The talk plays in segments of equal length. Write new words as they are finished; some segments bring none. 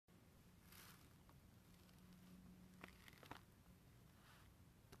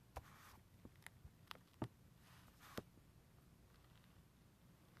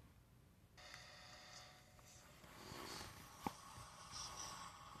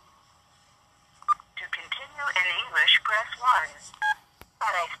press 1.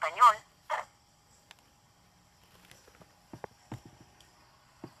 Para español.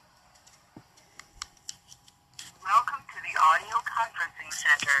 Welcome to the audio conferencing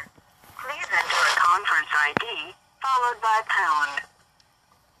center. Please enter a conference ID followed by pound.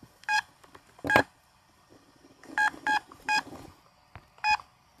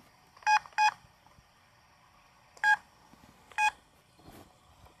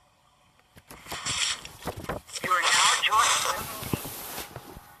 You are now joining.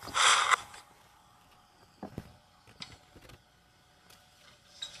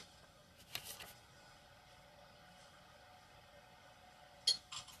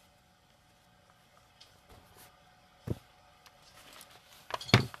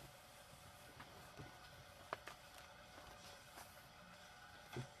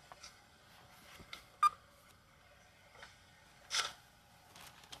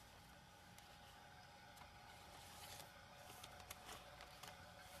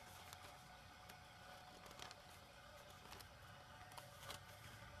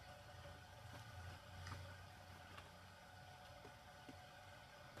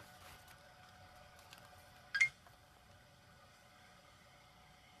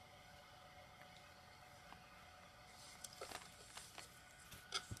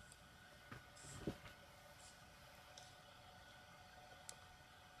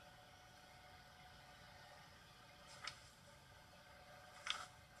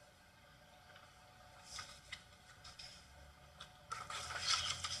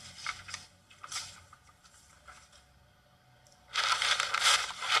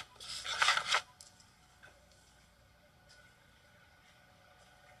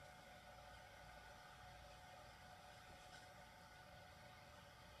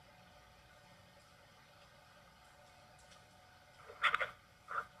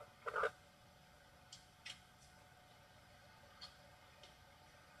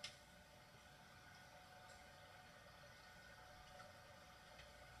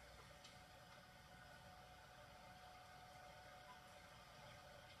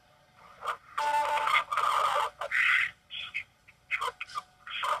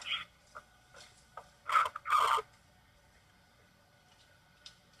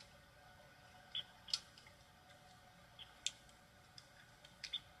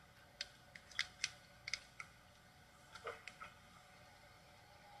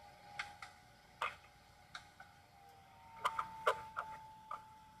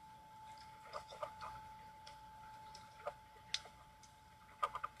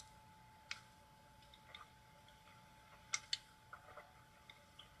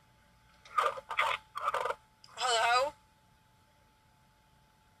 Hello?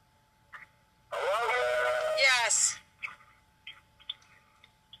 Yes.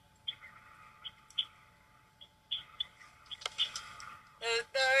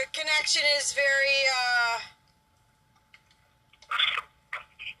 The connection is very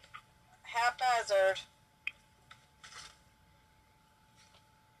haphazard.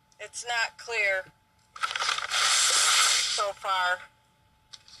 It's not clear so far.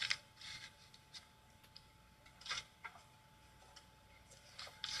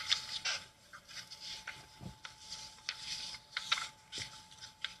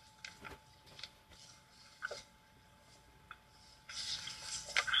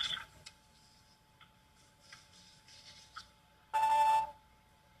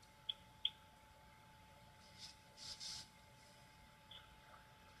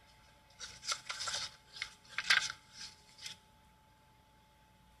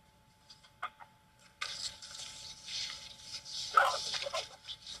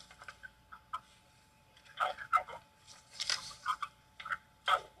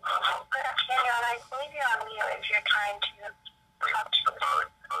 If you're trying to talk to the phone.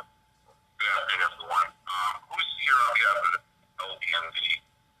 Good afternoon, everyone. Who's here on behalf of LDMV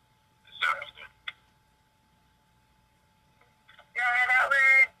this afternoon? Your Honor, that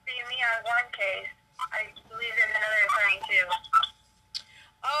would be me on one case. I believe there's another attorney too.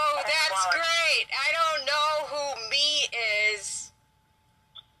 Oh, that's great. I don't know who me is.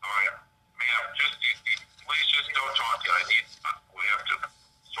 All right, ma'am, please just don't talk. We have to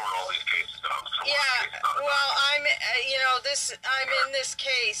sort all these cases out. Yeah, well, I'm in this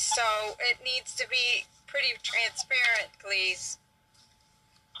case, so it needs to be pretty transparent, please.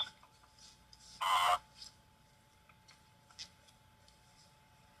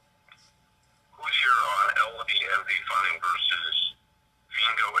 Who's here on LDMV funding versus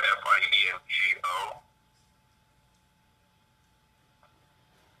Fingo, F-I-E-N-G-O?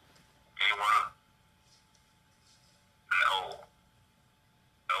 Anyone? No.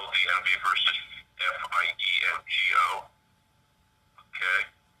 LDMV versus F-I-E-N-G-O?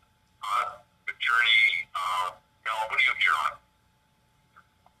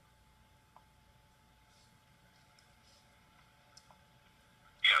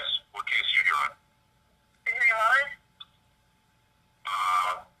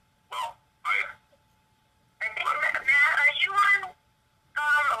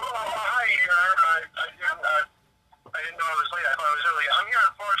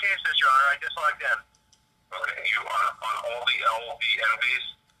 4 cases, Your Honor. I just logged in. Okay, you on all the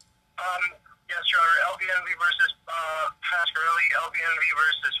LVNVs? Yes, Your Honor. LVNV versus Pasquarelli, LVNV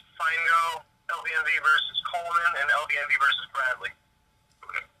versus Feingo, LVNV versus Coleman, and LVNV versus Bradley.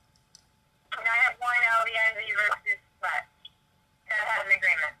 Okay. And I have one LVNV versus Sweat. That has an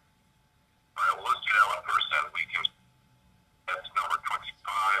agreement. All right, well, let's do that one first, then we can. That's number 25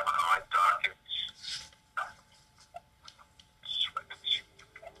 on my docket.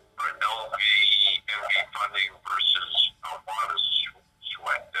 All right, LVNV funding versus Wanda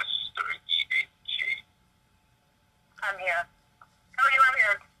Sweat. That's WEAT. I'm here. Oh, you are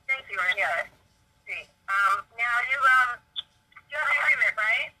here. Thank you. I'm here. See. Now you have an agreement,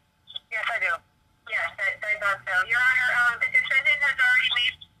 right? Yes, I do. Yes, I thought so. Your Honor, the defendant has already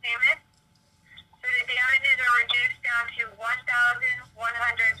made payment, so the damages are reduced down to $1,120.78.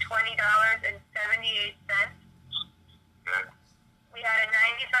 Okay. We had a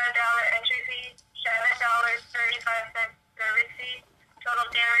 $95 entry fee, $7.35 service fee. Total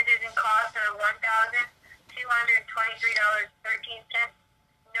damages and costs are $1,223.13.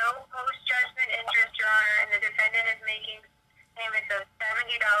 No post-judgment interest, Your Honor, and the defendant is making payments of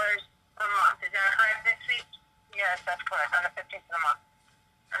 $70 per month. Is that correct this week? Yes, that's correct. On the 15th of the month.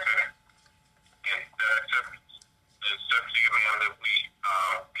 Okay. And it's up to you, ma'am, that we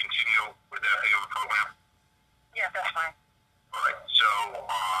continue with that payment program? Yes, that's fine. All right, so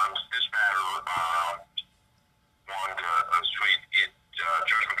on this matter, Wanda Sweet,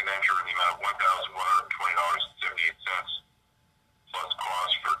 judgment can enter in the amount of $1,120.78 plus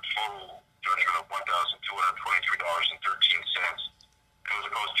cost for total judgment of $1,223.13. And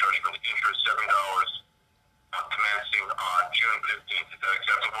with the post-judgment interest, $70 commencing on June 15th. Is that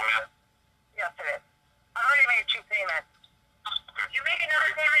acceptable, ma'am? Yes, it is. I've already made 2 payments. Okay. You make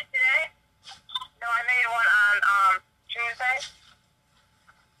another payment today? No, I made one on Tuesday.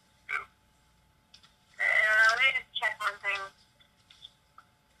 Good. Let me just check one thing.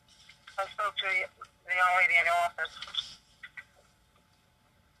 I spoke to the young lady in the office.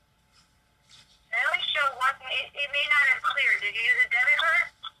 It only showed one thing. It may not have cleared. Did you use a debit card?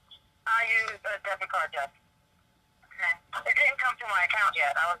 I used a debit card, yes. Okay. It didn't come to my account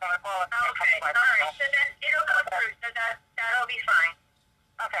yet. I was going to call it. Okay. All right. So then it'll go through. So that'll be fine.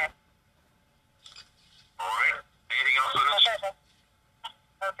 Okay. All right. Anything else on this? Okay.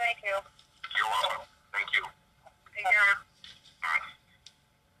 Oh, thank you. You're welcome. Thank you. Thank you.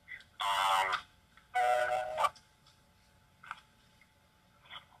 All right.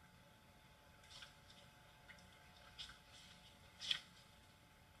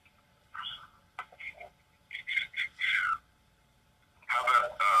 How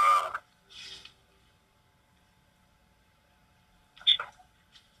about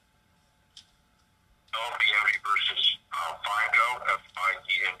LVNV versus Feingo,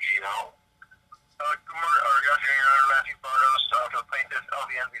 F-I-E-N-G-O? Good morning, or good afternoon, Your Honor. Matthew Bartos, for the plaintiff,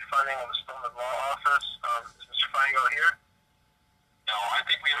 LVNV funding of the Stillman Law Office. Is Mr. Feingo here? No, I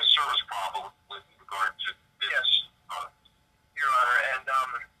think we have a service problem with regard to this. Yes, Your Honor, and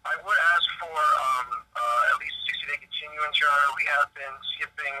I would ask for at least 60-day continuance, Your Honor. We have been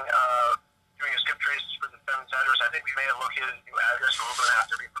doing a skip trace for the defendant's address. I think we may have located a new address, but we're going to have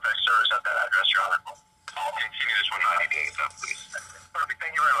to re-perfect service at that address, Your Honor. I'll continue this one 90 days, please. Perfect.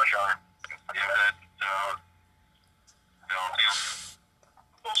 Thank you very much, Your Honor. Yeah, that,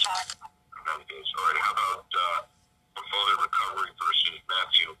 Yes, sir. all right, how about portfolio recovery versus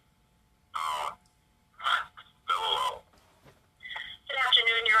Matthew Bellolo? Good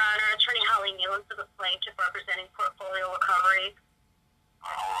afternoon, Your Honor. Attorney Holly Nealon for the plaintiff representing Portfolio Recovery.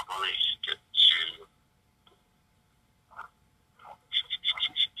 Let me get to...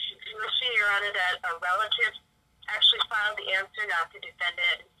 You'll see, Your Honor, that a relative actually filed the answer, not the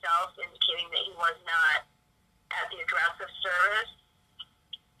defendant himself, indicating that he was not at the address of service.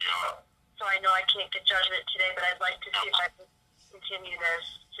 Yeah. So I know I can't get judgment today, but I'd like to see if I can continue this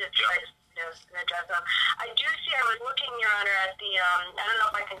to try to address them. I do see, I was looking, Your Honor, at the, I don't know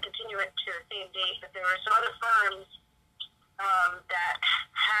if I can continue it to the same date, but there were some other firms that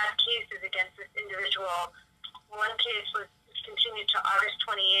had cases against this individual. One case was continued to August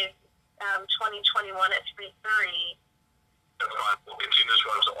 28th, 2021 at 3:30. That's fine. We'll continue this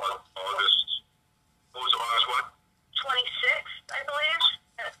one to August. What was August what? 26th, I believe,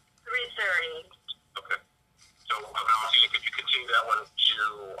 at 3:30. Okay. So, Valentina, could you continue that one to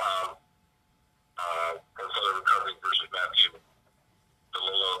portfolio recovery versus Matthew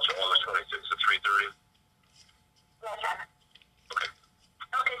Bellolo to August 26th at 3:30? Yes, sir. Okay.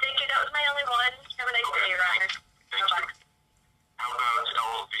 Okay, thank you. That was my only one. Have a nice day, Your Honor. Thank you. How about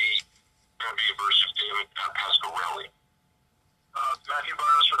LVNV versus David Pasquarelli? Matthew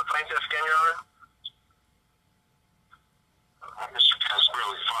Barlow plaintiff again, Your Honor. Mr.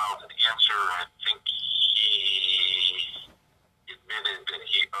 Pasquarelli filed an answer. I think he admitted that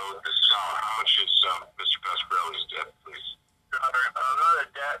he owed the sum. How much is Mr. Pasquarelli's debt, please? Your Honor, amount of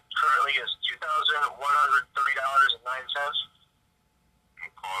debt currently is $2,130.09.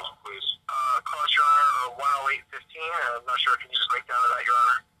 Cause, please. Cost, Your Honor, 108.15. I'm not sure. Can you just break down to that, Your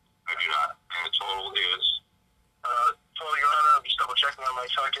Honor? I do not. And the total is? Total, Your Honor, I'm just double checking on my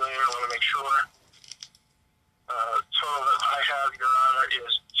calculator. I want to make sure. Total that I have, Your Honor, is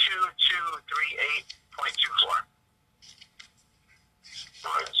 2238.24.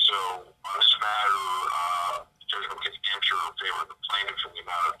 Right, so on this matter, the judgment can enter in favor of the plaintiff in the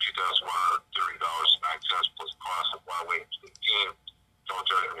amount of $2,130.09 plus cost of 108.15. Total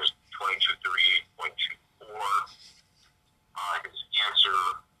judgment is 2238.24. His answer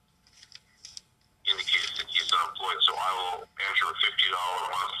indicates that he's unemployed, so I will enter a $50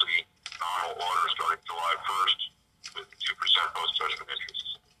 monthly nominal order starting July 1st with 2% post-judgment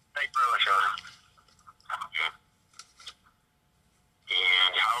interest. Thank you very much, Your Honor. Okay.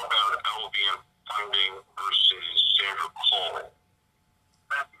 And how about LVN funding versus Sandra Coleman?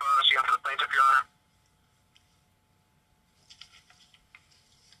 Matthew Barnes, you for the plaintiff, Your Honor.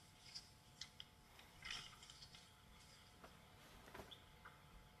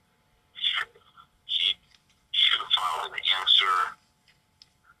 He should have filed an answer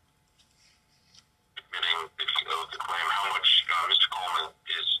admitting that he owed the claim. How much Mr. Coleman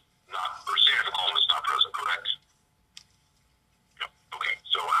is not, or Sandra Coleman is not present, correct? Yep. Okay,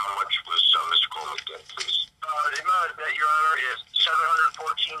 so how much was Mr. Coleman's debt, please? The amount of debt, Your Honor, is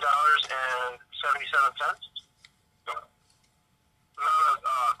 $714.77. Yep. Amount of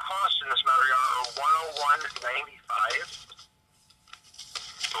costs in this matter, Your Honor, are $101.95.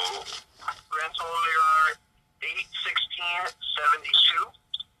 Total? Grand total, Your Honor, $816.72.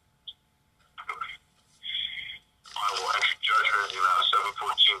 I will enter judgment in the amount of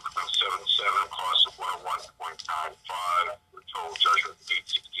 $714.77, cost of $101.95, the total judgment of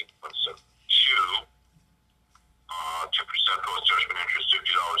 $816.72. 2% post-judgment interest, $50 a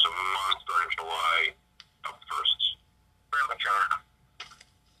month, starting July 1st. Very much, Your Honor.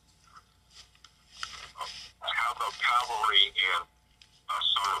 How about Cavalry and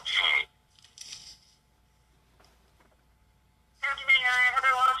Summer Pain? Afternoon, Your Honor.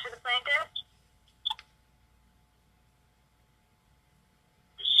 Heather Walsh for the plaintiff.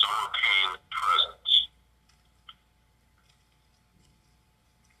 Is Summer Pain present?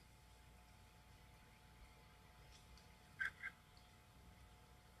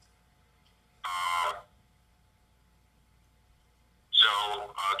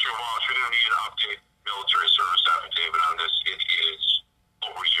 Jim Walsh, we don't need an update military service affidavit on this. It is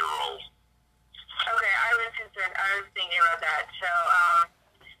over a year old. Okay, I was concerned. I was thinking about that. So,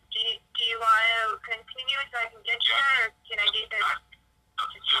 do you want to continue so I can get you that, or can I get this?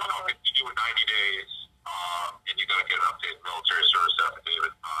 I'll get you in 90 days, and you're going to get an updated military service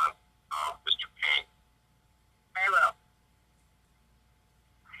affidavit on Mr. Payne. I will.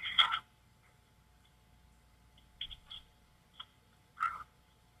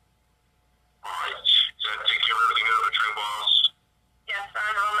 All right. Does that take care of everything out of the train boss? Yes,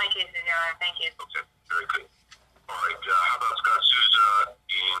 on all my cases, Your Honor. Thank you. Okay, very good. All right. How about Scott Souza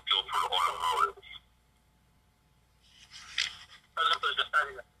in Guilford Automotive? Present, please,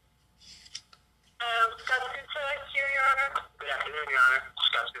 defendant. Scott Souza, here, Your Honor. Good afternoon, Your Honor.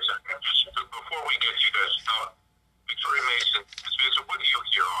 Scott Souza. Just before we get to you guys, Victoria Mason, Ms. Mason, what are you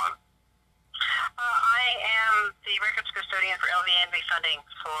here on? I am the records custodian for LVNV funding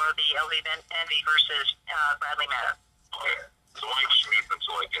for the LVNV versus Bradley matter. Okay. So why don't you just mute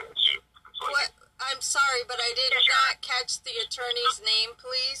until I get to you? What? I'm sorry, but I did not catch the attorney's name,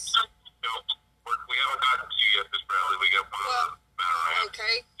 please. No, we haven't gotten to you yet, Ms. Bradley. We got one other matter I have to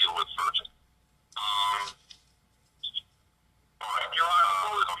deal with first. All right. Your Honor,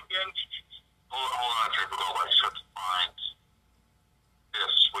 hold on, Trooper Gold. I just have to find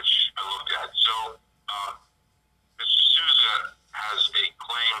this, which I looked at. So, Mr. Souza has a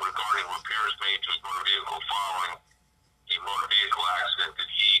claim regarding repairs made to his motor vehicle following a motor vehicle accident that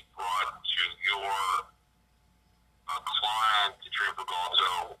he brought to your client, Adrian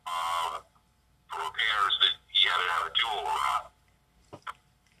Bugalzo, for repairs that he had to have a do-over on.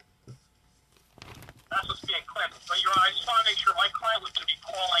 That's what's being claimed. But, Your Honor, I just want to make sure my client was going to be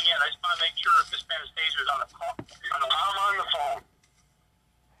calling in. I just want to make sure if this man is taser is on the call. I'm on the phone.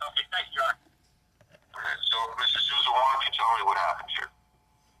 Okay, thank you, Your Honor. All right, so, Mr. Souza, why don't you tell me what happened here?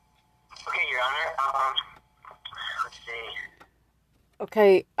 Okay, Your Honor. Let's see.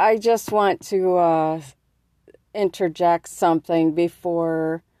 Okay, I just want to interject something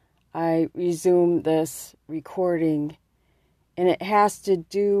before I resumed this recording, and it has to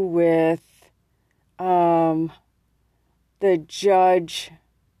do with the judge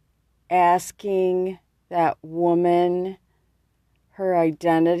asking that woman her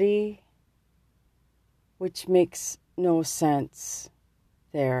identity, which makes no sense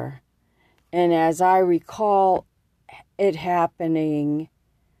there. And as I recall it happening,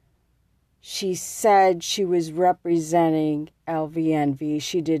 she said she was representing LVNV.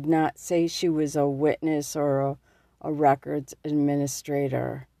 She did not say she was a witness or a records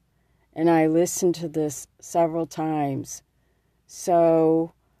administrator. And I listened to this several times.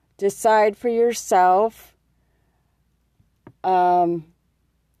 So decide for yourself.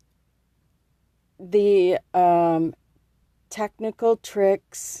 The technical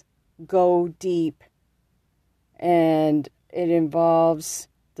tricks go deep, and it involves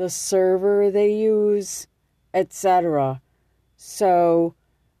the server they use, etc. So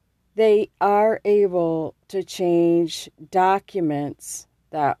they are able to change documents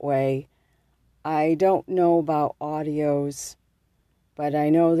that way. I don't know about audios, but I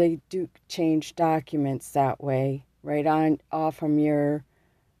know they do change documents that way, right on off from your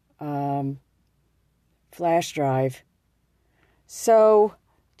flash drive. So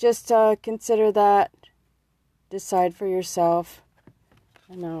just consider that. Decide for yourself.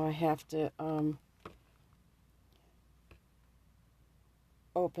 And now I have to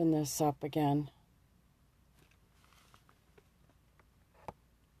open this up again.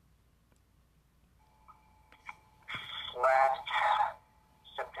 Last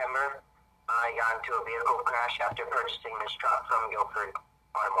September, I got into a vehicle crash after purchasing this truck from Guilford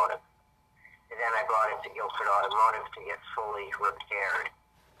Automotive. And then I brought it to Guilford Automotive to get fully repaired.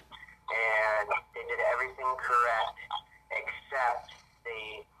 And they did everything correct except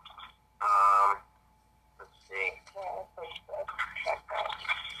the, let's see.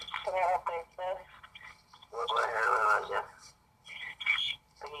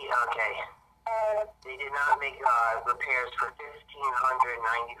 Okay. They did not make repairs for $1,594,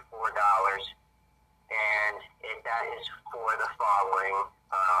 and that is for the following: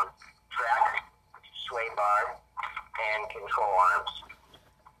 track, sway bar, and control arms.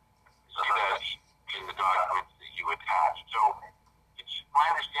 See that in the documents that you attached. So it's my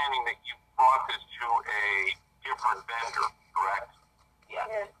understanding that you brought this to a different vendor, correct? Yeah.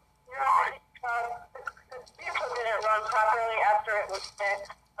 All right. The vehicle didn't run properly after it was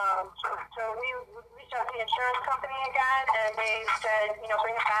fixed. So we reached out to the insurance company again, and they said,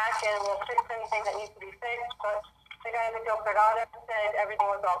 bring it back and we'll fix anything that needs to be fixed. But the guy in the Guilford Auto said everything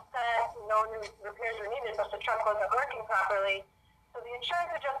was all set, no new repairs were needed, but the truck wasn't working properly. So the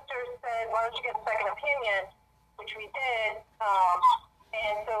insurance adjuster said, why don't you get a second opinion, which we did.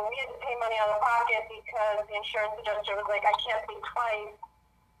 And so we had to pay money out of pocket because the insurance adjuster was like, I can't pay twice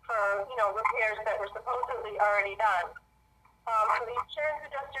for, repairs that were supposedly already done. So the insurance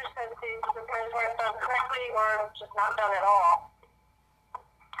adjuster said the repairs weren't done correctly or just not done at all.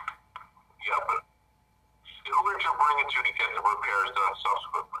 Yeah, but who did you bring it to get the repairs done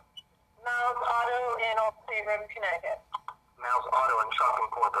subsequently? Miles Auto in Old Saybrook, Connecticut. Miles Auto and Truck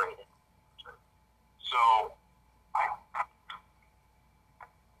Incorporated. So I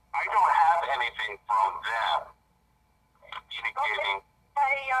don't have anything from them indicating.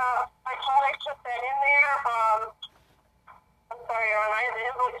 I thought I put that in there. I'm sorry, Aaron, I have the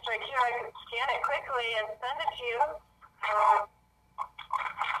invoice right here. I can scan it quickly and send it to you.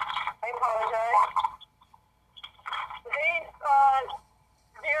 I apologize.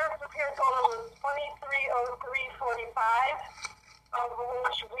 Their repair total was $2303.45, of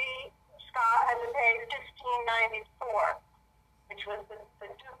which Scott, had to pay $15.94, which was the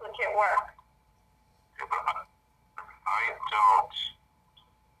duplicate work. I don't.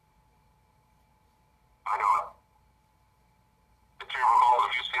 Did you recall,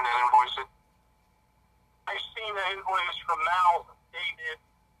 have you seen that invoice? I've seen the invoice from Mal dated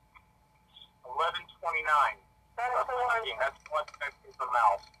 11/29. That's the one. That's what I see from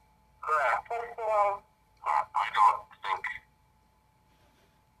Mal. Correct. That's the one. I don't think.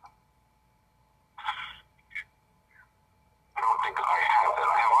 I don't think I have that.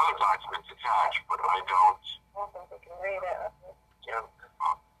 I have other documents attached, but I don't. I don't think we can read it. Yeah,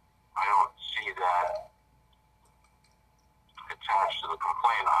 I don't see that attached to the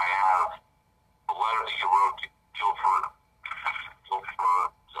complaint. I have a letter that you wrote to Guilford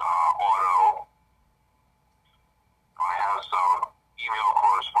Auto. I have some email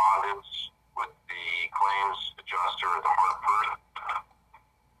correspondence with the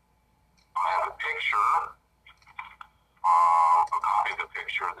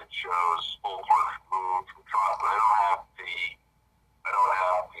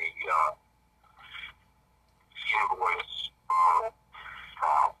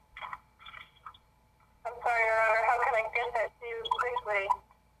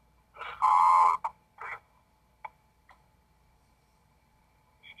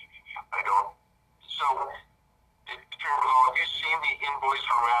least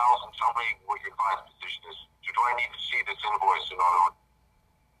for Mal's, and tell me what your client's position is. Do I need to see this invoice in order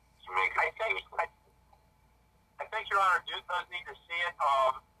to make a decision? I think Your Honor does need to see it.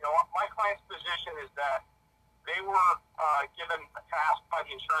 My client's position is that they were given a task by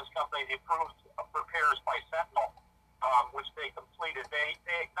the insurance company. They approved repairs by Sentinel, which they completed. They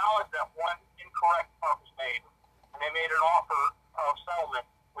acknowledged that one incorrect part was made, and they made an offer of settlement,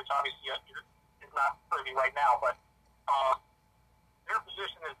 which obviously is not privy right now. But their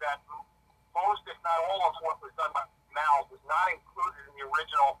position is that most, if not all, of what was done by Mal was not included in the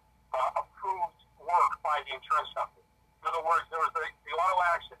original approved work by the insurance company. In other words, there was the auto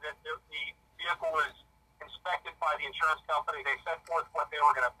accident. The vehicle was inspected by the insurance company. They set forth what they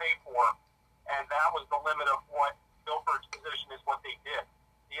were going to pay for, and that was the limit of what Guilford's position is what they did.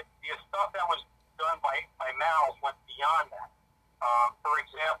 The stuff that was done by Mal's went beyond that. For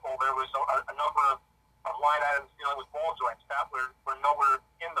example, there was a number of line items dealing with ball joints that were nowhere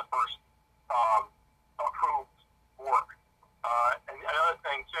in the first approved work. And another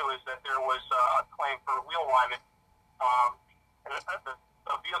thing, too, is that there was a claim for wheel alignment. And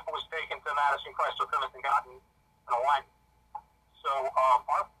the vehicle was taken to Madison Chrysler Plymouth and gotten an alignment. So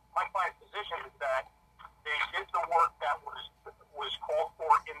my client's position is that they did the work that was called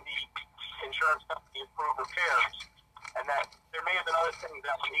for in the insurance company approved repairs, and that there may have been other things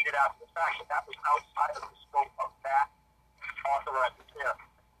that were needed after the fact, but that was outside of the scope of that authorized repair.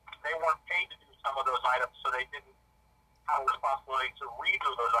 They weren't paid to do some of those items, so they didn't have a responsibility to redo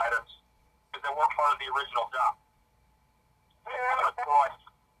those items because they weren't part of the original job. May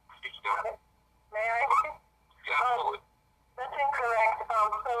I? Absolutely. That's incorrect.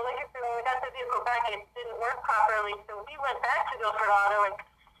 So like I said, when we got the vehicle back, it didn't work properly, so we went back to Guilford Auto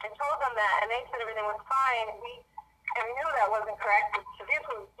and told them that, and they said everything was fine. We knew that wasn't correct. The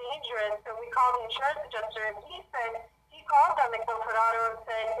vehicle was dangerous, so we called the insurance adjuster, and he called them at Guilford Auto and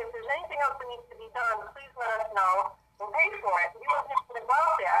said, if there's anything else that needs to be done, please let us know. We'll pay for it. He wasn't even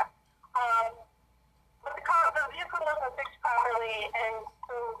involved there. But the vehicle wasn't fixed properly, and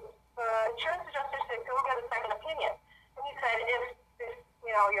so the insurance adjuster said, go get a second opinion. And he said, if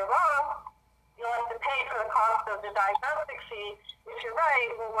you're wrong, you'll have to pay for the cost of the diagnostic fee. If you're right,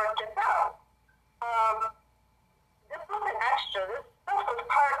 we'll work this out. This wasn't extra. This stuff was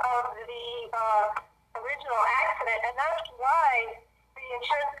part of the original accident, and that's why the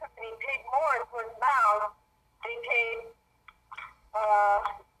insurance company paid more towards Mal. They paid,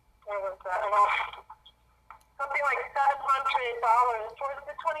 something like $700 towards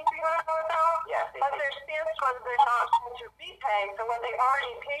the $2,300 bill. Yes. But their stance was they're not going to repay, so what they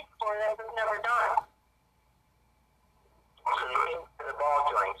already paid for that was never done. To the ball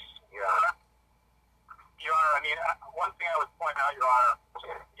joints, Your Honor. Your Honor, I mean, one thing I would point out, Your Honor,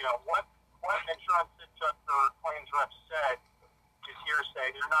 what an insurance adjuster claims rep said is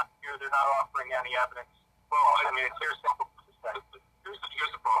hearsay. They're not here. They're not offering any evidence. Well, I mean, it's hearsay.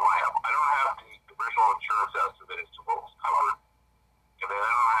 Here's the problem I have. I don't have the original insurance estimate as to what was covered, and then I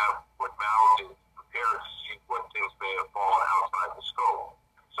don't have what Mal is prepared to see what things may have fallen outside the scope.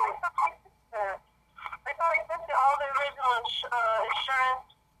 So I thought I sent you all the original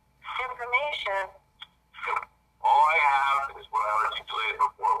insurance information. all I have is what I articulated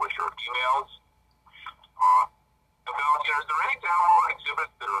before, which are emails. Valentine, is there any download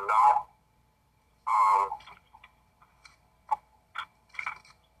exhibits that are not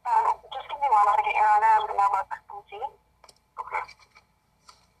just give me one. I'll get your honor. I'm gonna look and see. Okay.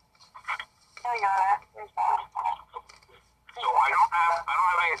 Oh, your honor. Here's that. So I don't have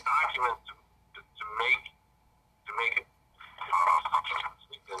any documents to make it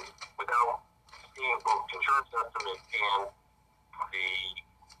without seeing both the insurance estimate and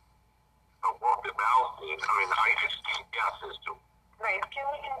the work that Mal's doing. I mean, I just can't guess as to. Right. Can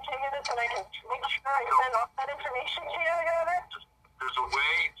we continue this and I can make sure I send all that information to you, your honor? There's a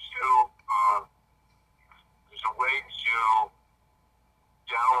way to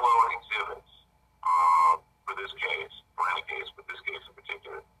download exhibits for this case, for any case, but this case in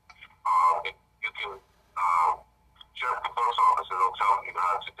particular. You can check the clerk's office and they'll tell you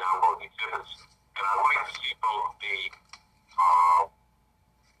how to download the exhibits. And I'd like to see both the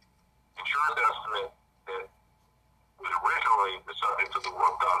insurance estimate that was originally the subject of the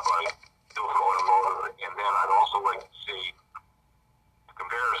work done by Guilford Automotive, and then I'd also like to see the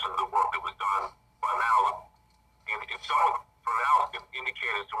comparison of the work that was done by Mal. And if someone from Mal can indicate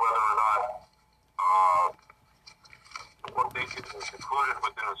as to whether or not the work they did was included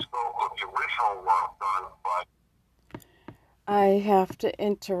within the scope of the original work done by. I have to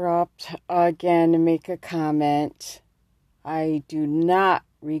interrupt again to make a comment. I do not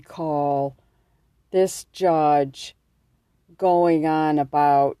recall this judge going on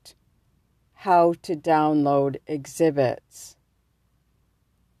about how to download exhibits.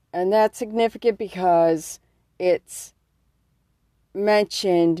 And that's significant because it's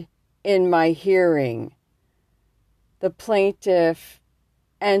mentioned in my hearing. The plaintiff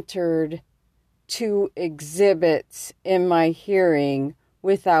entered 2 exhibits in my hearing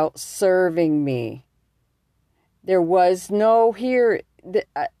without serving me. There was no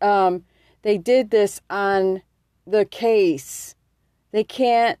they did this on the case. They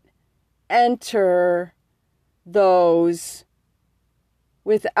can't enter those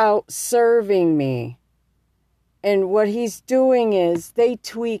without serving me. And what he's doing is they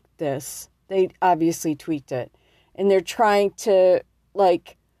tweaked this. They obviously tweaked it. And they're trying to,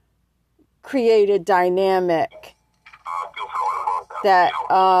 create a dynamic that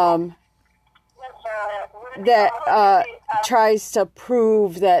tries to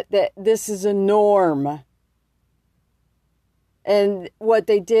prove that this is a norm. And what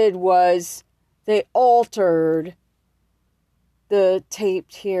they did was they altered the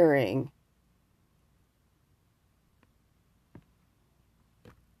taped hearing.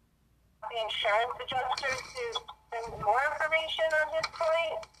 The insurance adjuster to send more information on his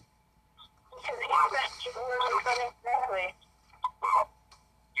point? Because he said he wasn't done correctly. Well,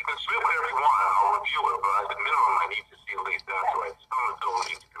 you can submit whatever you want, and I'll review it, but at the minimum, I need to see at least that, so I have some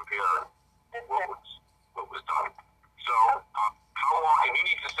ability to compare what was done. So, how long, and you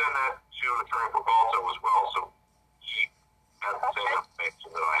need to send that to Attorney Probalto as well, so he has the same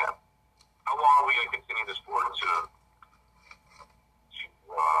information that I have. How long are we going to continue this for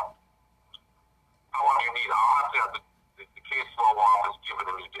how long do you need? I'll have to have the case law office give it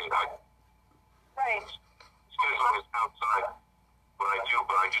a new date. Right. Scheduling is outside what I do,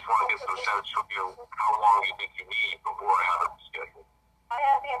 but I just want to get some sense from you how long you think you need before I have it scheduled. I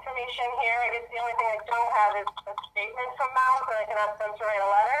have the information here. I guess the only thing I don't have is a statement from Mal, so I can ask them to write a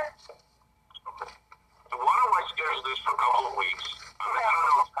letter. Okay. So why don't I schedule this for a couple of weeks? I don't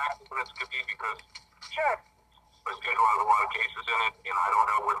know exactly when it's going to be because Sure. my schedule has a lot of cases in it, and I don't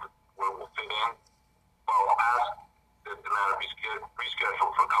know where it will fit in. So I'll ask that the matter be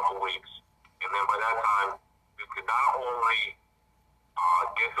rescheduled for a couple of weeks, and then by that time, we could not only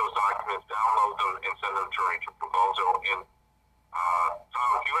get those documents, download them, and send them to Attorney Probalto. And Tom,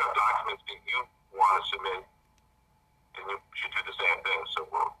 if you have documents that you want to submit, then you should do the same thing. So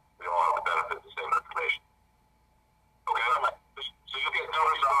we all have the benefit of the same information. Okay. So you get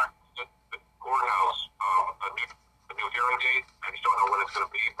notice on the courthouse a new hearing date. I just don't know when it's going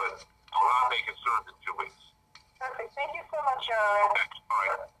to be, but I'll not make it sooner than 2 weeks. Perfect. Thank you so much, Your Honor. Okay. All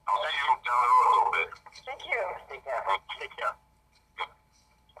right. I'll see you down the road a little bit. Thank you. Take care. Take care.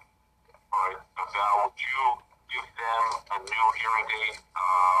 All right. Val, would you give them a new hearing date?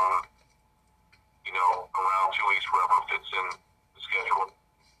 Around 2 weeks, wherever fits in the schedule.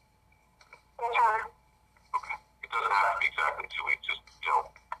 Yes, Your Honor. Okay. It doesn't have to be exactly 2 weeks. Just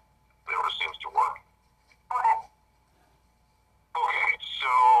whatever seems to work. Okay. Okay.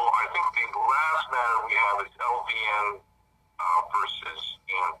 So I think the last matter we have is LVN versus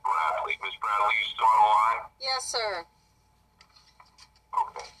Ann Bradley. Ms. Bradley, you still on the line? Yes, sir.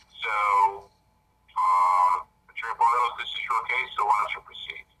 Okay. So, Attorney Bartos, this is your case, so why don't you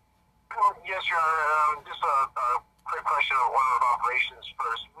proceed? Yes, Your Honor. Just a quick question on order of operations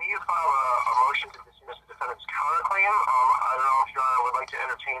first. We filed a motion to dismiss the defendant's counterclaim. I don't know if Your Honor would like to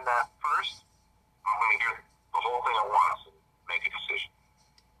entertain that first. I'm going to hear the whole thing at once and make a decision.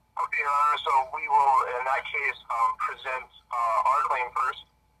 Okay, Your Honor. So we will, in that case, present our claim first.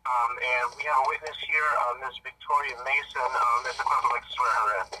 And we have a witness here, Ms. Victoria Mason. Ms. Clemson would like to swear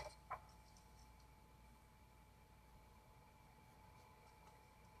her in.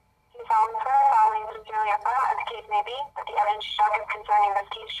 Following this duly affirm, as the case may be, that the evidence shall give concerning this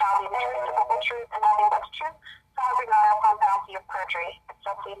case shall be the truth, the whole truth, and nothing but the truth. So help me God upon penalty of perjury.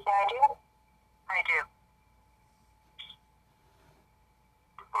 So please say I do. I do.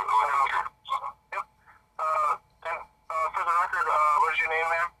 Go ahead. Yep. And for the record, what is your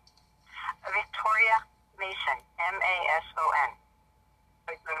name, ma'am? Victoria Mason, Mason. And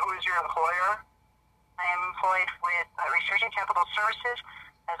who is your employer? I am employed with Research and Capital Services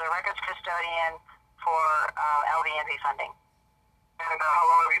as a records custodian for LVNV funding. And how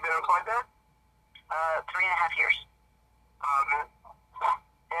long have you been employed there? 3.5 years.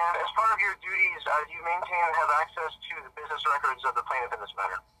 And as part of your duties, do you maintain and have access to the business records of the plaintiff in this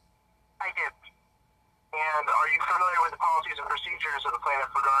matter? I do. And are you familiar with the policies and procedures of the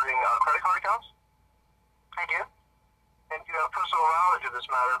plaintiff regarding credit card accounts? I do. And do you have personal knowledge of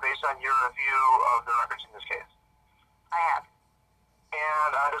this matter based on your review of the records in this case? I have.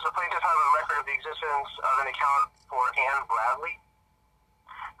 And does the plaintiff have a record of the existence of an account for Ann Bradley?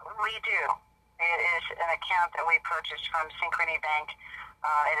 We do. It is an account that we purchased from Synchrony Bank.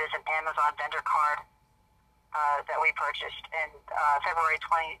 It is an Amazon vendor card that we purchased in February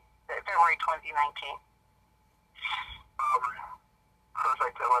 2019.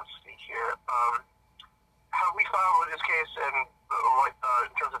 Perfect. Let's see here. Have we filed with this case and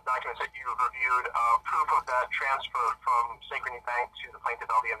in terms of documents that you've reviewed, proof of that transfer from Synchrony Bank to the plaintiff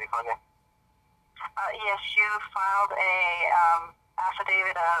LVMV funding? Yes, you filed a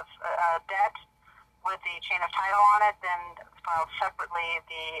affidavit of debt with the chain of title on it, then filed separately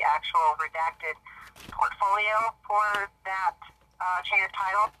the actual redacted portfolio for that chain of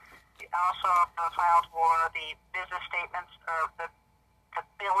title. You also filed for the business statements or the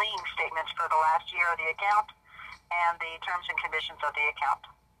billing statements for the last year of the account and the terms and conditions of the account.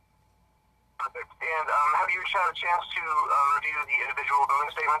 Perfect. And have you had a chance to review the individual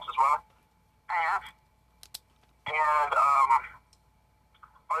billing statements as well? I have. And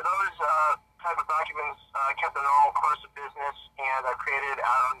are those type of documents kept in normal course of business and created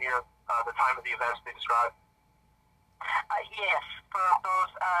out near the time of the events they described? Yes, for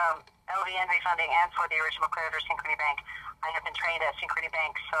both LVNV funding and for the original creditor, Synchrony Bank. I have been trained at Synchrony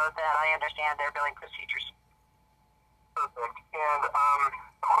Bank so that I understand their billing procedures. Perfect. And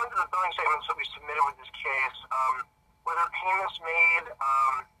according to the billing statements that we submitted with this case, were there payments made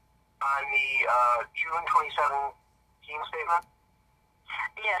on the June 2017 statement?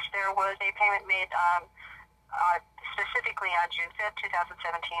 Yes, there was a payment made specifically on June 5th, 2017,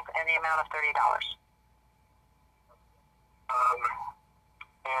 in the amount of $30.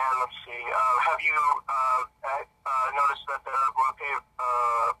 And let's see, have you noticed that there were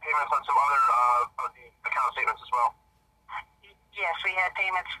payments on some other of the account statements as well? Yes, we had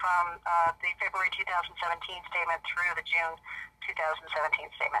payments from the February 2017 statement through the June 2017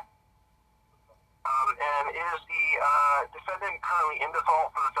 statement. And is the defendant currently in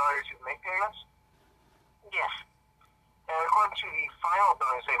default for the failure to make payments? Yes. And according to the final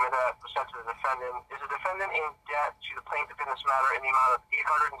billing statement that was sent to the defendant, is the defendant in debt to the plaintiff in this matter in the amount of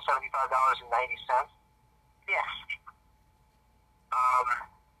 $875.90? Yes.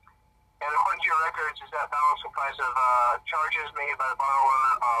 And according to your records, is that balance comprised of charges made by the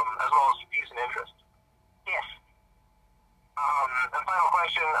borrower as well as fees and interest? Yes. And final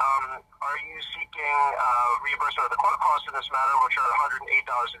question, are you seeking reimbursement of the court costs in this matter, which are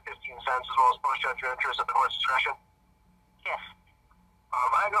 $108.15, as well as post-judgment interest at the court's discretion? Yes.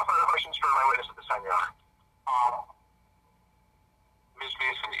 I have no further questions for my witness at this time, Your Honor. Ms.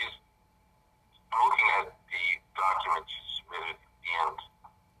 Mason, I'm looking at the documents you submitted, and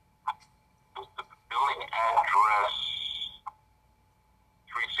was the billing address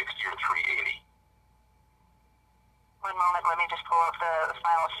 360 or 380? One moment, let me just pull up the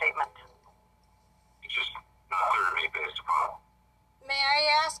final statement. It's just not clear to me based upon. May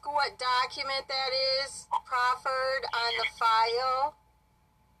I ask what document that is proffered on the file?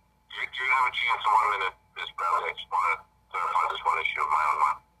 You're going to have a chance in 1 minute, Ms. Bradley. I just want to clarify this one issue of my own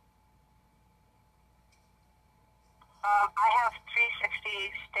mind. I have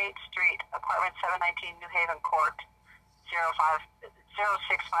 360 State Street, apartment 719, New Haven Court,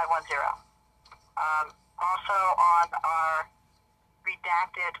 06510. Also on our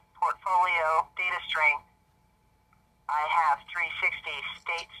redacted portfolio data string, I have 360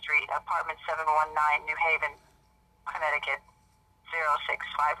 State Street, apartment 719, New Haven, Connecticut,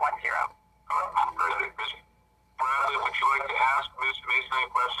 06510. President, Ms. Bradley, would you like to ask Ms. Mason any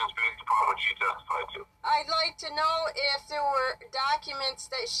questions based upon what she testified to? I'd like to know if there were documents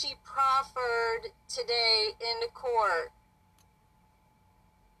that she proffered today in the court.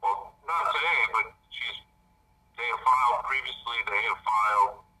 Well, not today, but they have filed previously, they have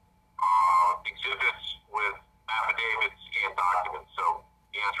filed exhibits with affidavits and documents, so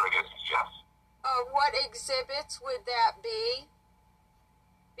the answer, I guess, is yes. What exhibits would that be?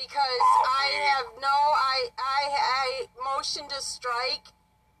 Because I motion to strike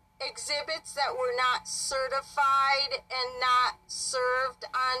exhibits that were not certified and not served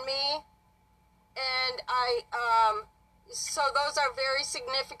on me. And so those are very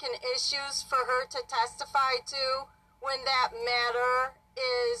significant issues for her to testify to when that matter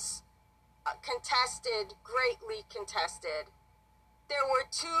is contested, greatly contested. There were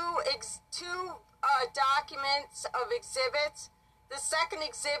two documents of exhibits. The second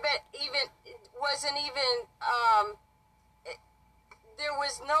exhibit wasn't even. There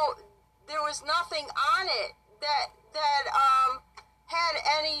was nothing on it that had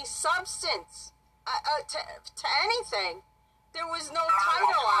any substance to anything. There was no title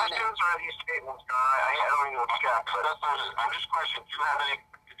on it. Questions or these statements, John? I don't even check. But that's not it. I'm just questioning. Do you have any?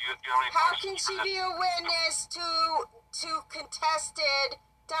 Do you have any How can questions? she be a witness to contested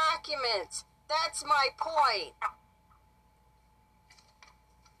documents? That's my point.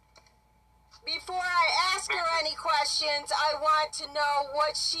 Before I ask her any questions, I want to know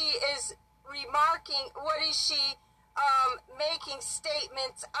what she is remarking. What is she making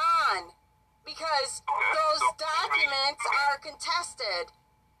statements on? Because those documents are contested.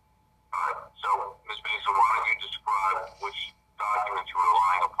 Alright, so, Ms. Mason, why don't you describe which documents you were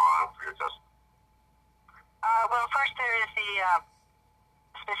relying upon for your testimony? Well, first there is the,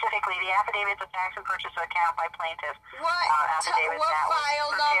 specifically the affidavit of tax and purchase account by plaintiff. What Affidavit what that was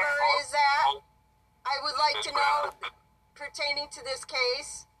file prepared number for- is that? I would like to know pertaining to this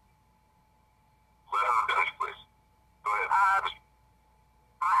case. Let her finish, please. Go ahead.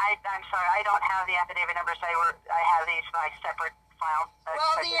 I'm sorry, I don't have the affidavit numbers. I have these by separate files.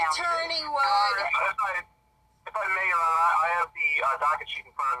 Well, the attorney would. If I may, Your Honor, I have the docket sheet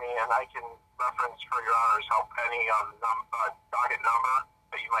in front of me, and I can reference for Your Honor's help any docket number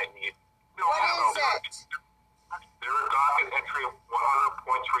that you might need. What is it? There is docket entry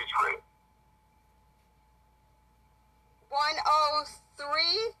 100.33.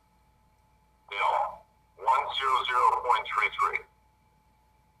 103? No, 100.33.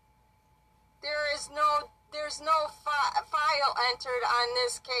 There's no file entered on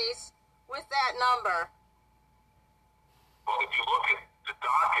this case with that number. Well, if you look at the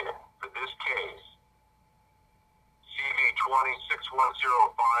docket for this case, CV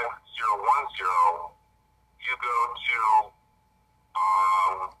 26105010, you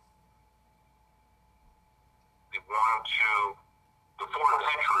go to the fourth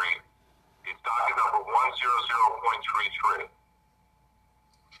entry. It's docket number 100.33.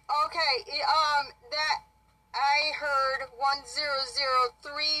 Okay, that I heard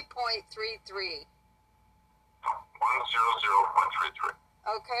 1003.33. 100.33.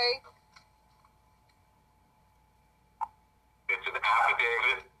 Okay. It's an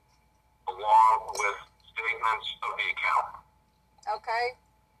affidavit along with statements of the account. Okay.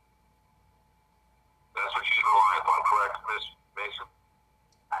 That's what she's relying upon, correct, Ms. Mason?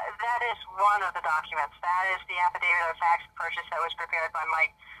 That is one of the documents. That is the affidavit of tax purchase that was prepared by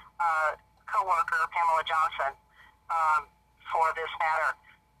my co-worker, Pamela Johnson, for this matter.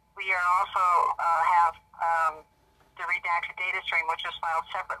 We are also have the redacted data stream, which is filed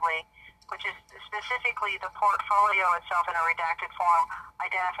separately, which is specifically the portfolio itself in a redacted form,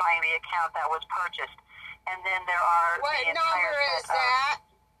 identifying the account that was purchased. And then there are What the number entire is that?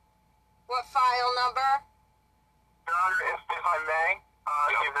 What file number? Your Honor, if I may,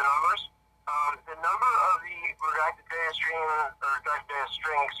 give the numbers. The number of the redacted data stream, or redacted data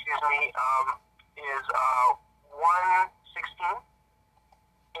string, is 116.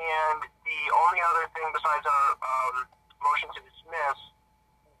 And the only other thing besides our motion to dismiss,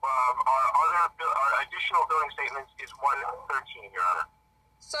 our additional billing statements is 113, Your Honor.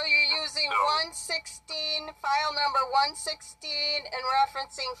 So you're using 116, file number 116, and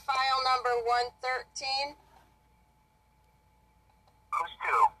referencing file number 113? Those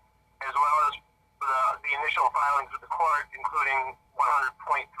two, as well as the initial filings with the court, including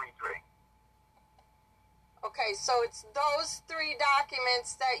 100.33. Okay, so it's those three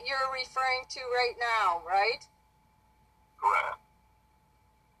documents that you're referring to right now, right? Correct.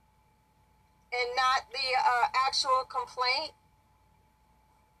 And not the actual complaint?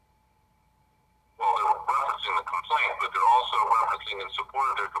 Well, they're referencing the complaint, but they're also referencing in support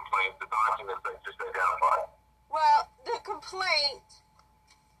of their complaint the documents I just identified. Well, the complaint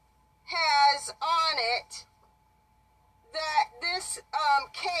has on it that this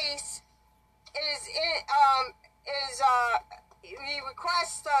case he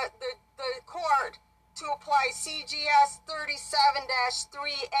requests the court to apply CGS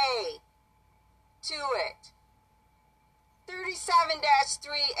 37-3A to it.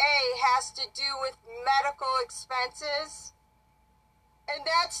 37-3A has to do with medical expenses, and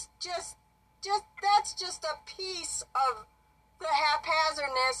that's just a piece of the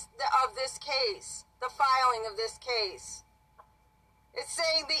haphazardness of this case, the filing of this case. It's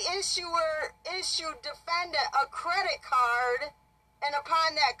saying the issuer issued defendant a credit card, and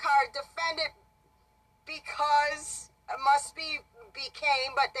upon that card, defendant became,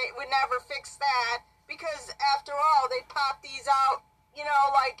 but they would never fix that, because after all, they pop these out,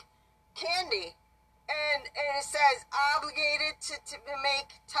 like candy. And it says obligated to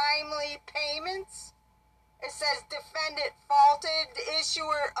make timely payments. It says defendant faulted, the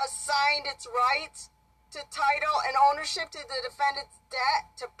issuer assigned its rights to title and ownership to the defendant's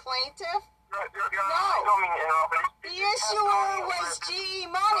debt to plaintiff. I don't mean to interrupt, but The issuer was GE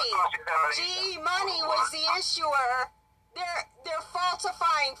Money. GE Money was the issuer. They're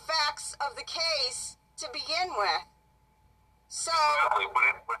falsifying facts of the case to begin with. So, Bradley,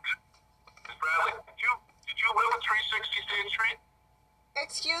 Ms. Bradley, did you live at 360 State Street?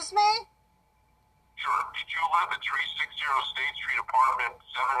 excuse me? Sure. Did you live at 360 State Street, apartment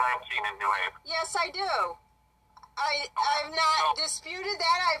 719 in New Haven? Yes, I do. I've not disputed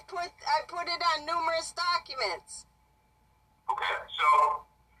that. I put it on numerous documents. Okay, so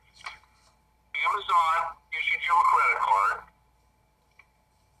Amazon issued you a credit card.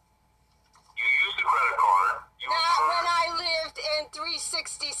 You used the credit card. Not when I lived in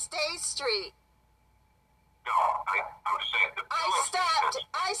 360 State Street. No, I'm just saying.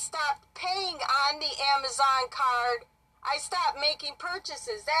 I stopped paying on the Amazon card. I stopped making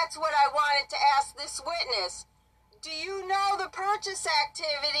purchases. That's what I wanted to ask this witness. Do you know the purchase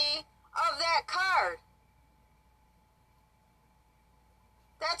activity of that card?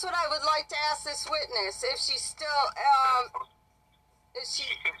 That's what I would like to ask this witness. If she's still, She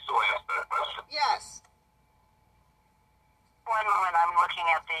can still ask that question. Yes. One moment, I'm looking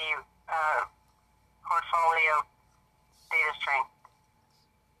at the portfolio data string.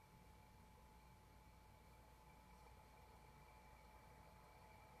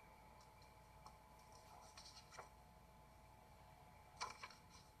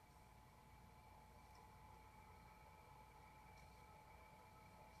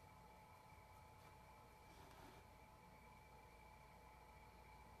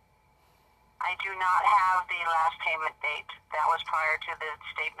 I do not have the last payment date. That was prior to the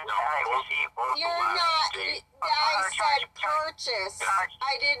statement that I received. You're not, I said purchase.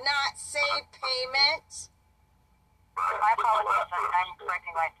 I did not say payment. My apologies, I'm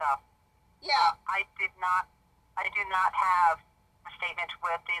correcting myself. Yeah. I do not have the statement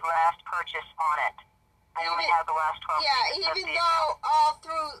with the last purchase on it. I only have the last 12 Yeah, even though all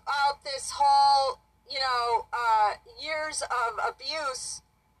throughout this whole, years of abuse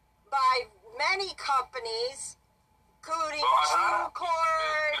by many companies, including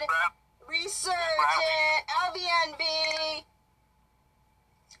TrueCord, Resurgent, LVNB.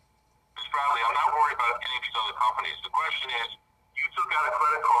 Ms. Bradley, I'm not worried about any of these other companies. The question is, you took out a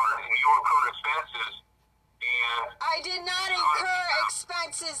credit card and you incurred expenses, and I did not incur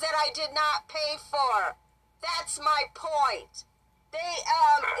expenses that I did not pay for. That's my point. They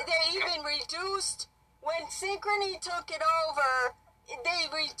even reduced, when Synchrony took it over, they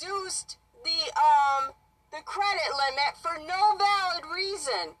reduced the credit limit for no valid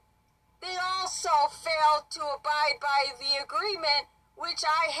reason. They also failed to abide by the agreement which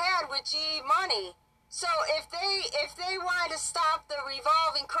I had with GE Money. So if they wanted to stop the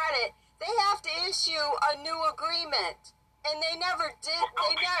revolving credit, they have to issue a new agreement, and they never did.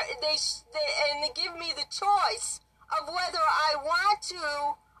 They give me the choice of whether I want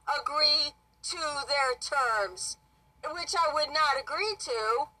to agree to their terms, which I would not agree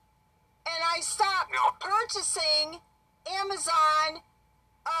to, and I stopped purchasing Amazon,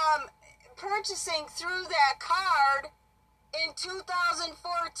 purchasing through that card in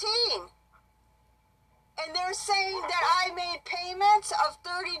 2014. And they're saying that I made payments of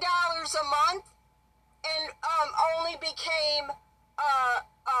 $30 a month and only became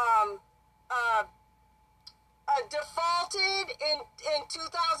defaulted in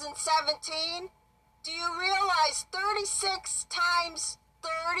 2017. Do you realize 36 times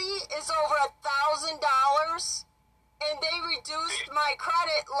 30 is over $1,000? And they reduced my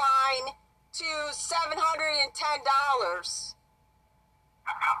credit line to $710.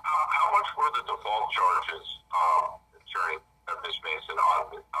 how much were the default charges, Attorney Ms. Mason, on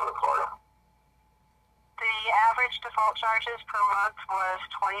the card? The average default charges per month was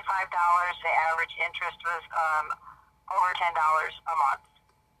 $25. The average interest was over $10 a month.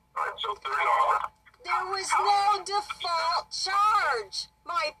 All right, so $30. There was no default charge.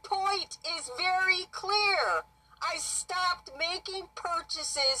 My point is very clear. I stopped making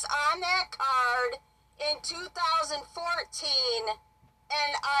purchases on that card in 2014,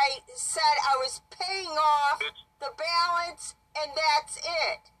 and I said I was paying off the balance, and that's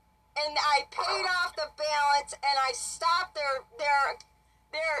it. And I paid off the balance, and I stopped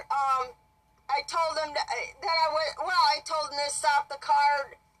I told them I told them to stop the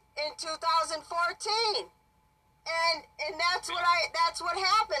card in 2014. And that's what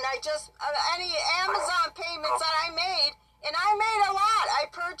happened. I just any Amazon payments that I made, and I made a lot. I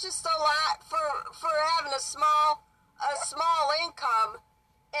purchased a lot for having a small income,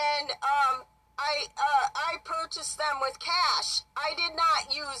 and I purchased them with cash. I did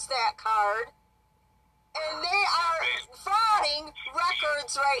not use that card, and they are frauding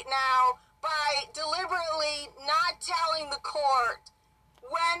records right now by deliberately not telling the court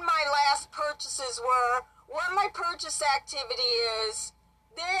when my last purchases were, what my purchase activity is.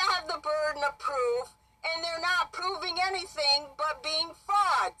 They have the burden of proof, and they're not proving anything but being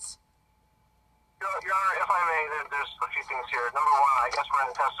frauds. Your Honor, if I may, there's a few things here. Number one, I guess we're in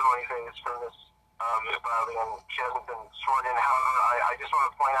the testimony phase from this Ms. Biley, and she hasn't been sworn in. However, I just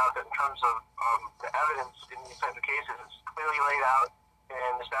want to point out that in terms of the evidence in these types of cases, it's clearly laid out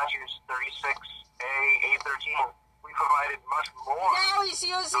in the statutes 36A, 813. We provided much more. Now he's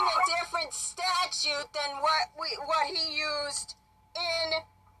using a different statute than what he used in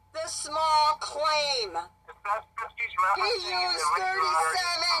the small claim. He used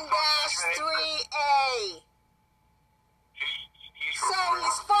 37-3A. So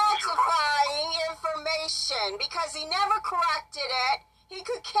he's falsifying information because he never corrected it. He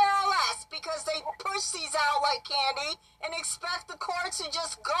could care less because they push these out like candy and expect the courts to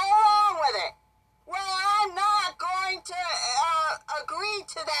just go along with it. Well, I'm not going to agree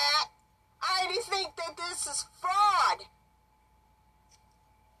to that. I think that this is fraud.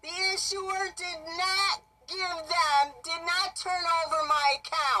 The issuer did not turn over my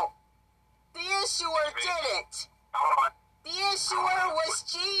account. The issuer didn't. The issuer was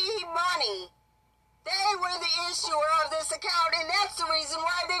GE Money. They were the issuer of this account, and that's the reason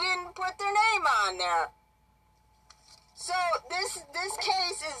why they didn't put their name on there. So this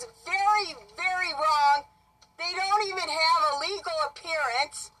case is very, very wrong. They don't even have a legal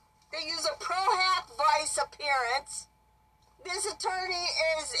appearance. They use a pro hac vice appearance. This attorney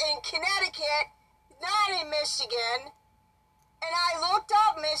is in Connecticut, not in Michigan. And I looked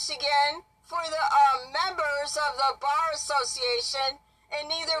up Michigan for the members of the Bar Association, and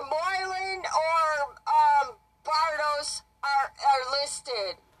neither Moylan or Bardos are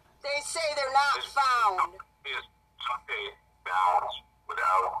listed. They say they're not found. Is Sunday bound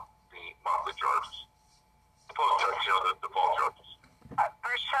without the monthly charges? The post charges, the default charges.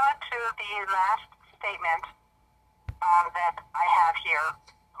 Pursuant to the last statement that I have here,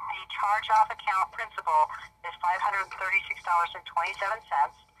 the charge-off account principal is $536.27,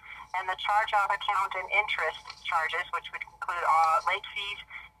 and the charge-off account and interest charges, which would include late fees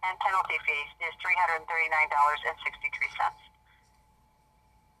and penalty fees, is $339.63.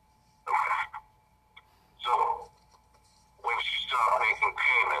 So, when she stopped making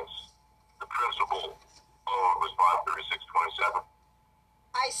payments, the principal was $536.27.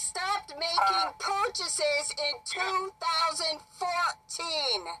 I stopped making purchases in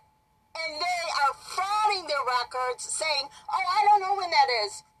 2014. And they are frauding their records, saying, oh, I don't know when that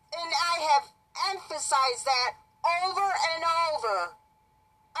is. And I have emphasized that over and over.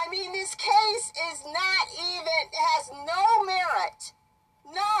 I mean, this case is has no merit.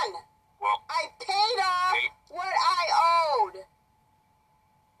 None. Well, I paid off what I owed.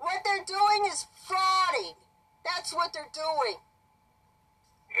 What they're doing is frauding. That's what they're doing.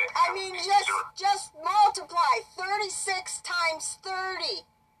 I mean, just multiply 36 times 30.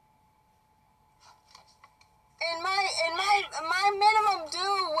 And my minimum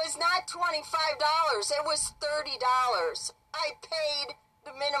due was not $25. It was $30. I paid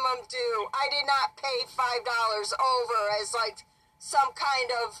the minimum due. I did not pay $5 over as like some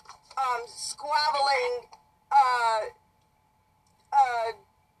kind of squabbling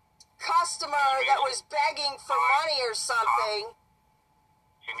customer that was begging for money or something.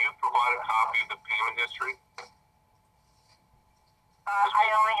 Can you provide a copy of the payment history? I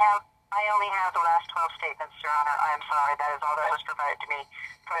only have the last 12 statements, Your Honor. I am sorry. That is all that was provided to me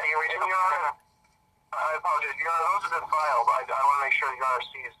for the original. Your Honor, I apologize. Your Honor, those have been filed. I want to make sure the Your Honor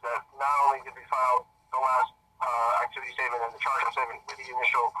sees that not only did we file the last activity statement and the charge statement with the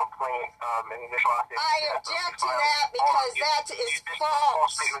initial complaint and the initial activity. I object to that because that is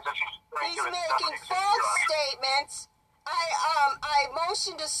false. He's making false statements. I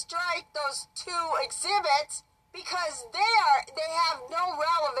motion to strike those two exhibits because they have no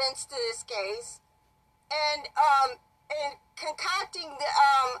relevance to this case, and concocting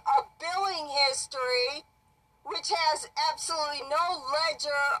a billing history which has absolutely no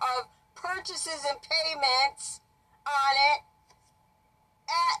ledger of purchases and payments on it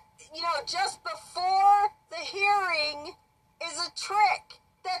just before the hearing is a trick.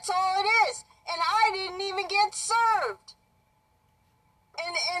 That's all it is. And I didn't even get served.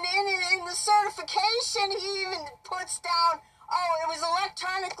 And in the certification, he even puts down, it was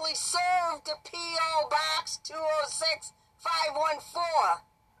electronically served to P.O. Box 206514.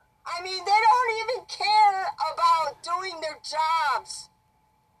 I mean, they don't even care about doing their jobs.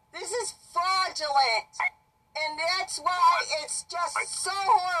 This is fraudulent. And that's why it's just so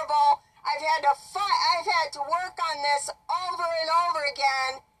horrible. I've had to work on this over and over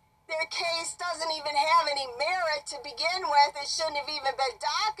again. their case doesn't even have any merit to begin with. It shouldn't have even been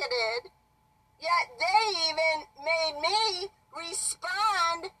docketed. Yet they even made me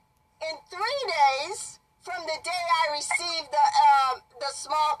respond in 3 days from the day I received the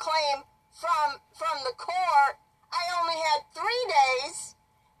small claim from the court. I only had 3 days,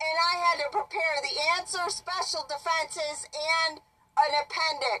 and I had to prepare the answer, special defenses, and an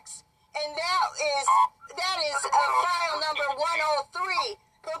appendix. And that is file number 103.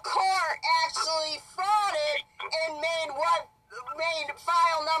 The court actually frauded and made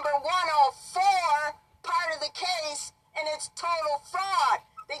file number 104 part of the case, and it's total fraud.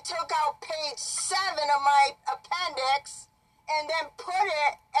 They took out page 7 of my appendix and then put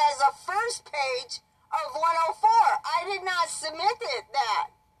it as a first page of 104. I did not submit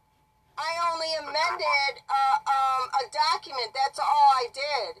that. I only amended a document. That's all I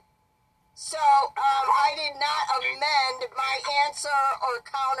did. So I did not amend my answer or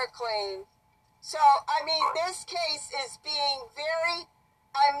counterclaim. So, I mean, this case is being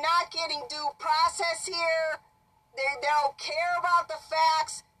I'm not getting due process here. They don't care about the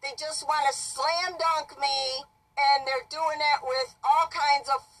facts. They just want to slam dunk me, and they're doing it with all kinds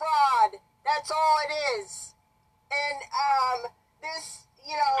of fraud. That's all it is. And this,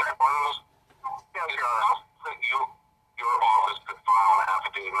 Your office could file an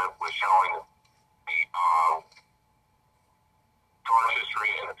affidavit with showing the charge history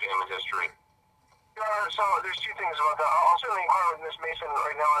and the payment history. Your Honor, so there's two things about that. I'll certainly inquire with Ms. Mason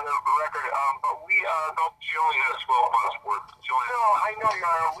right now on the record, but we, she only has 12 months worth. No, I know, Your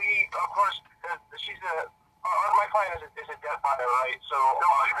Honor. We, of course, my client is a debt buyer, right? So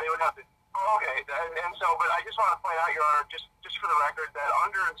they would have to. Oh, okay. And so, but I just want to point out, Your Honor, just for the record, that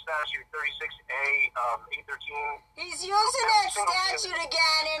under statute 36A, 813. He's using that statute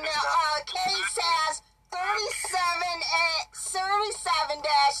again, and the case has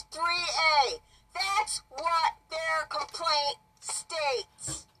 37-3A. That's what their complaint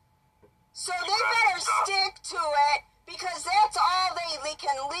states. So they better stick to it, because that's all they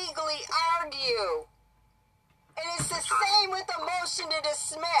can legally argue. And it's the same with the motion to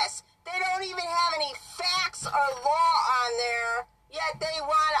dismiss. They don't even have any facts or law on there, yet they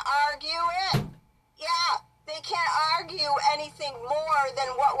want to argue it. Yeah, they can't argue anything more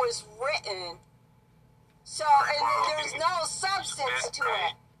than what was written. So, and there's no substance to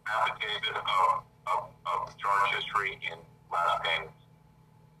it. Affidavit of charge history and last payments.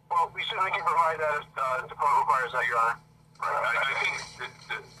 Well, we certainly can provide that if the court requires that, Your Honor. Right. I think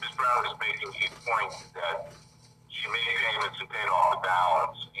that Ms. Brown is making a point that she made payments and paid off the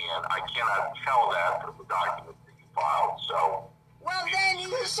balance, and I cannot tell that from the document that you filed. So, well, then you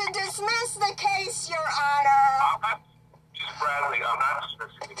should dismiss the case, Your Honor. Bradley, I'm not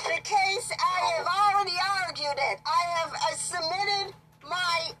dismissing the case. The case, I have already argued it. I submitted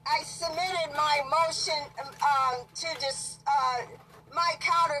my motion my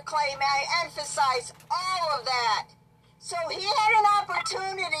counterclaim. I emphasize all of that. So he had an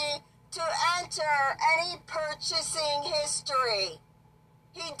opportunity to enter any purchasing history.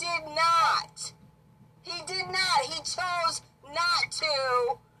 He did not. He chose not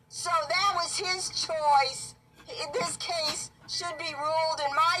to. So that was his choice. This case should be ruled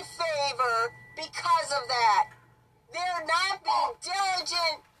in my favor because of that. They're not being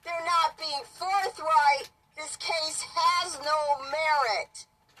diligent. They're not being forthright. This case has no merit.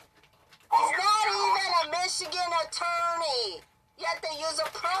 He's not even a Michigan attorney, yet they use a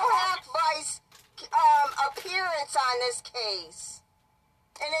pro hac vice appearance on this case.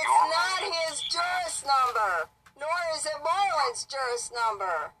 And it's not his juris number, nor is it Moreland's juris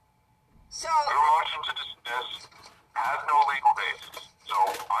number. So your motion to dismiss has no legal basis. So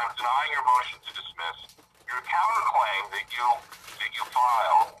I'm denying your motion to dismiss. Your counterclaim that you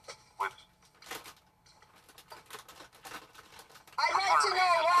filed with. I'd like to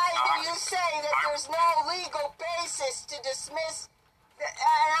know why you say that there's no legal basis to dismiss,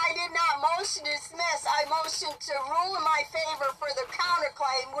 and I did not motion to dismiss. I motioned to rule in my favor for the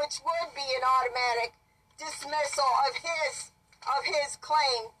counterclaim, which would be an automatic dismissal of his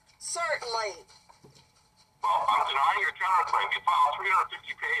claim, certainly. Well, I'm denying your counterclaim. You filed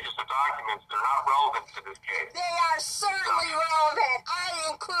 350 pages of documents that are not relevant to this case. They are certainly relevant.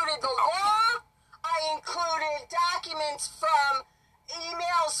 I included the law. I included documents from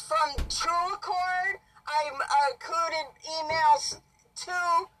emails from TrueAccord. I included emails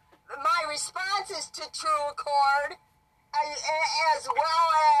to my responses to TrueAccord, as well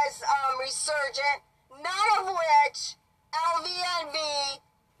as Resurgent, none of which LVNV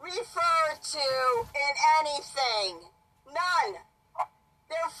referred to in anything. None.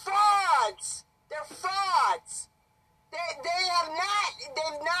 They're frauds. They've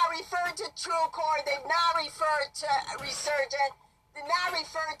not referred to Resurgent, not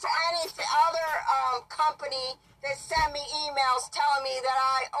referring to any other company that sent me emails telling me that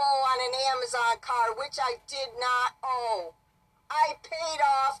I owe on an Amazon card, which I did not owe. I paid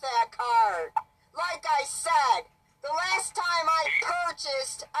off that card. Like I said, the last time I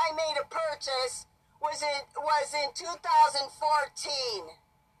made a purchase was in 2014,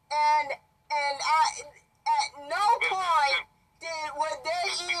 and at no point would they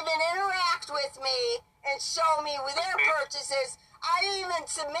even interact with me and show me with their purchases. I even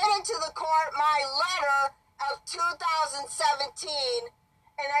submitted to the court my letter of 2017,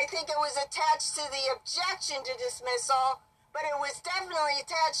 and I think it was attached to the objection to dismissal, but it was definitely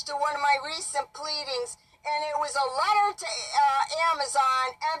attached to one of my recent pleadings, and it was a letter to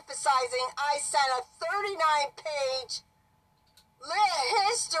Amazon emphasizing I sent a 39-page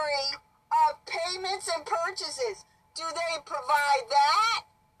history of payments and purchases. Do they provide that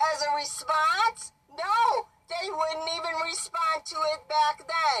as a response? No, they wouldn't even respond to it back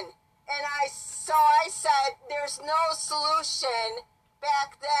then. And so I said, there's no solution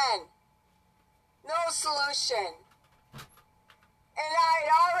back then. No solution. And I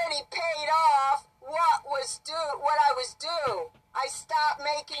had already paid off what I was due. I stopped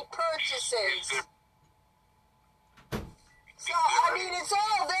making purchases. So, I mean, it's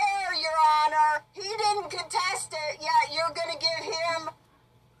all there, Your Honor. He didn't contest it, yet you're going to give him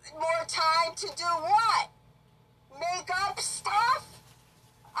more time to do what? Make up stuff?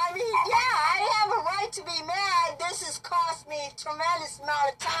 I mean, yeah, I have a right to be mad. This has cost me a tremendous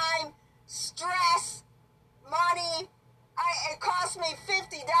amount of time, stress, money. It cost me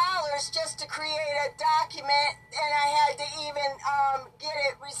 $50 just to create a document, and I had to even get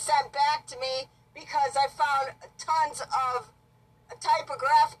it resent back to me because I found tons of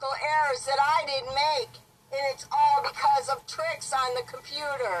typographical errors that I didn't make, and it's all because of tricks on the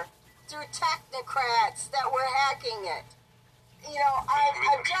computer through technocrats that were hacking it. You know,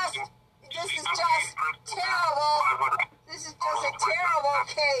 this is just terrible. This is just a terrible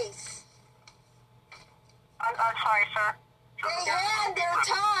case. I'm sorry, sir. They had their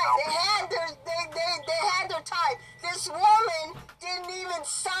time. They had their time. This woman didn't even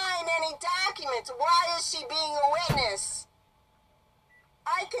sign any documents. Why is she being a witness?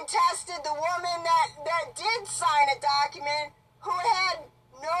 I contested the woman that did sign a document who had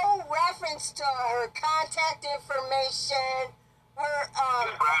no reference to her contact information, her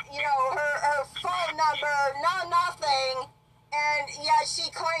her phone number, nothing. And yet she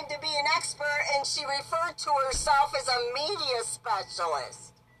claimed to be an expert, and she referred to herself as a media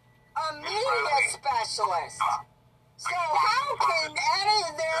specialist. A media specialist. So how can any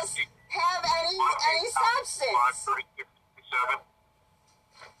of this have any substance? 536.57.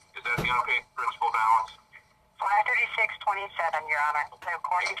 Is that the unpaid principal balance? 536.27, Your Honor,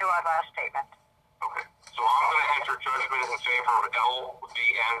 according to our last statement. Okay. So I'm going to enter judgment in favor of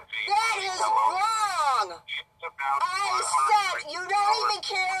LVNV. That is wrong! I said you don't even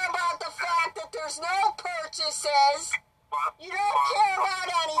care about the fact that there's no purchases. You don't care about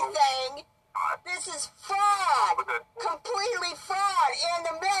anything. This is fraud. Completely fraud. And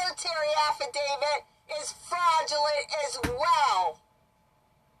the military affidavit is fraudulent as well.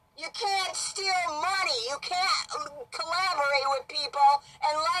 You can't steal money. You can't collaborate with people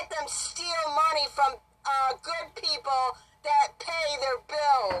and let them steal money from good people that pay their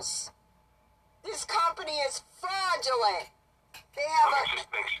bills. This company is fraudulent. They have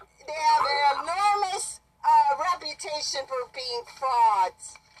an enormous reputation for being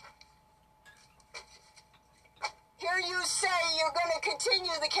frauds. Here you say you're going to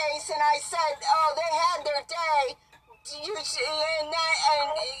continue the case, and I said, oh, they had their day. You're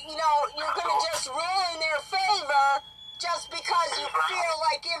going to just rule in their favor just because you feel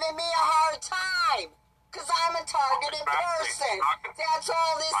like giving me a hard time. Because I'm a targeted person. That's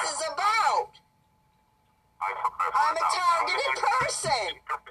all this is about. I'm a targeted person.